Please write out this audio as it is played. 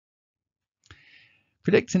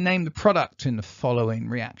Predict and name the product in the following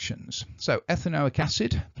reactions. So ethanoic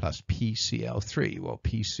acid plus PCl3, well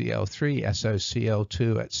PCl3,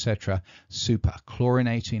 SOCl2, etc. super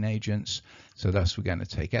chlorinating agents. So thus we're going to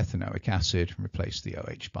take ethanoic acid and replace the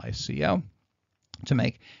OH by a Cl to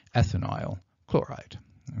make ethanyl chloride.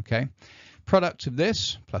 Okay. Product of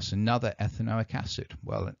this plus another ethanoic acid.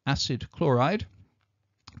 Well, an acid chloride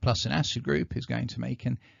plus an acid group is going to make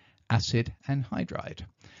an acid anhydride.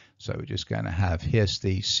 So we're just going to have, here's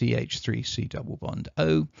the CH3C double bond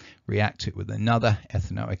O, react it with another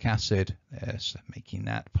ethanoic acid, there's making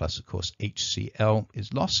that, plus of course HCl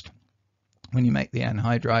is lost. When you make the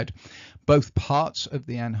anhydride, both parts of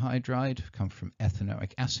the anhydride come from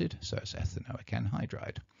ethanoic acid, so it's ethanoic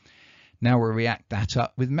anhydride. Now we'll react that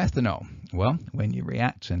up with methanol. Well, when you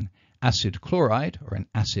react an acid chloride or an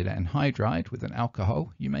acid anhydride with an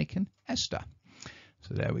alcohol, you make an ester.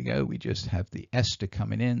 So there we go, we just have the ester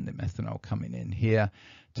coming in, the methanol coming in here,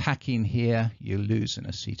 tacking here, you lose an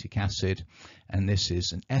acetic acid, and this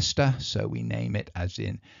is an ester, so we name it as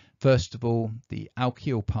in, first of all, the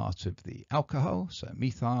alkyl part of the alcohol, so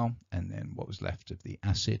methyl, and then what was left of the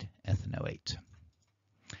acid, ethanoate.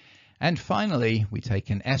 And finally, we take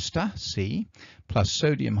an ester, C, plus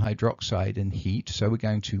sodium hydroxide and heat. So we're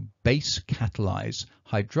going to base catalyze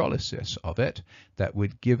hydrolysis of it. That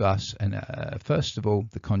would give us, first of all,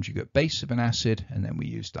 the conjugate base of an acid, and then we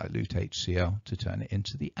use dilute HCl to turn it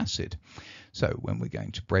into the acid. So when we're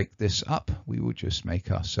going to break this up, we will just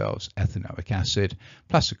make ourselves ethanoic acid,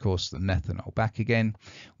 plus of course the methanol back again.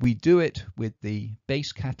 We do it with the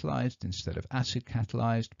base catalyzed instead of acid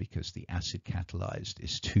catalyzed because the acid catalyzed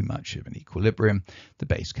is too much of an equilibrium. The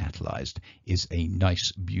base catalyzed is a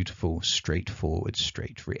nice, beautiful, straightforward,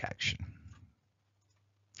 straight reaction.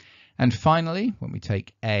 And finally, when we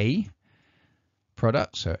take A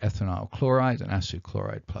product, so ethynyl chloride and acid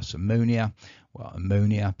chloride plus ammonia, well,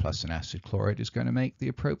 ammonia plus an acid chloride is going to make the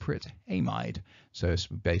appropriate amide. So it's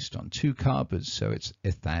based on 2 carbons, so it's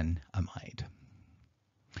ethanamide.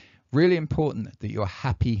 Really important that you're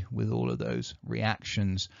happy with all of those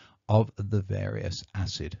reactions of the various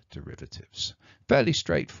acid derivatives. Fairly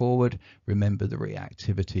straightforward. Remember the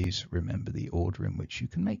reactivities, remember the order in which you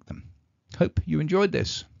can make them. Hope you enjoyed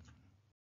this.